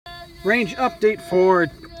Range update for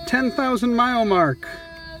 10,000 mile mark.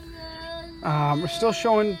 We're still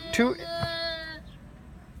showing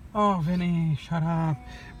Oh, Vinny, shut up.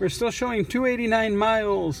 We're still showing 289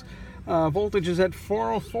 miles. Voltage is at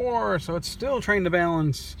 404, so it's still trying to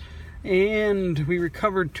balance. And we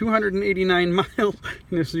recovered 289 miles.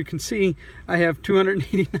 And as you can see, I have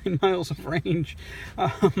 289 miles of range.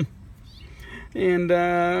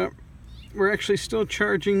 We're actually still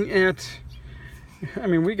charging at... I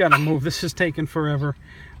mean, we gotta move. This is taking forever.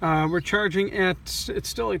 We're charging at... It's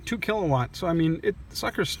still at 2 kilowatts. So, I mean, the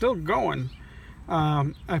sucker's still going.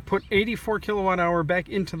 I put 84 kilowatt hour back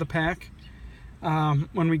into the pack.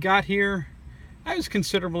 When we got here, I was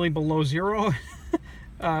considerably below zero.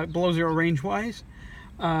 Below zero range wise.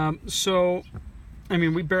 So, I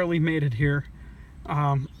mean, we barely made it here.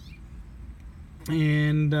 Like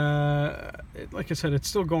I said, it's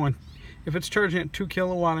still going. If it's charging at 2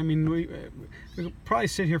 kilowatt, I mean, we'll probably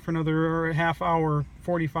sit here for another half hour,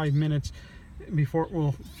 45 minutes before it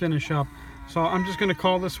will finish up. So I'm just going to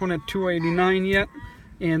call this one at 289 yet.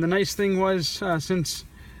 And the nice thing was, since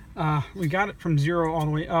we got it from 0 all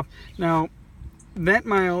the way up. Now, that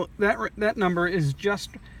number is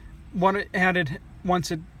just what it added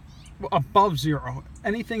once it above 0.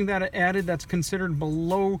 Anything that it added that's considered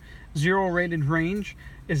below 0 rated range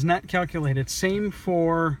is not calculated. Same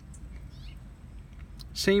for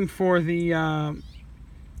the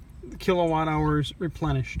kilowatt hours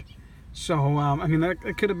replenished. So I mean,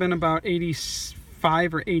 that could have been about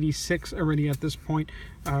 85 or 86 already at this point,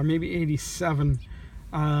 maybe 87.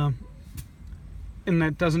 And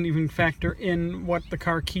that doesn't even factor in what the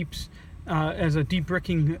car keeps as a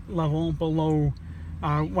debricking level below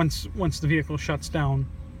once the vehicle shuts down.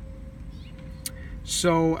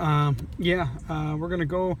 So yeah, we're gonna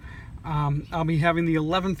go. I'll be having the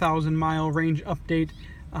 11,000 mile range update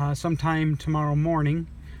sometime tomorrow morning.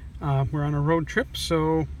 We're on a road trip,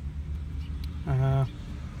 so yeah,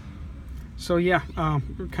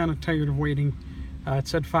 we're kind of tired of waiting. It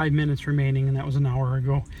said 5 minutes remaining, and that was an hour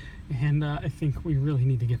ago. And I think we really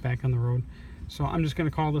need to get back on the road. So I'm just going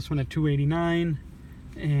to call this one at 289.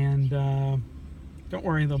 And don't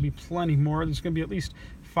worry, there'll be plenty more. There's going to be at least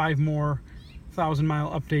 5 more 1,000 mile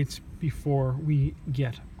updates before we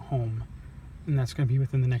get home. And that's going to be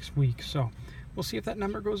within the next week. So we'll see if that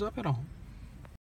number goes up at all.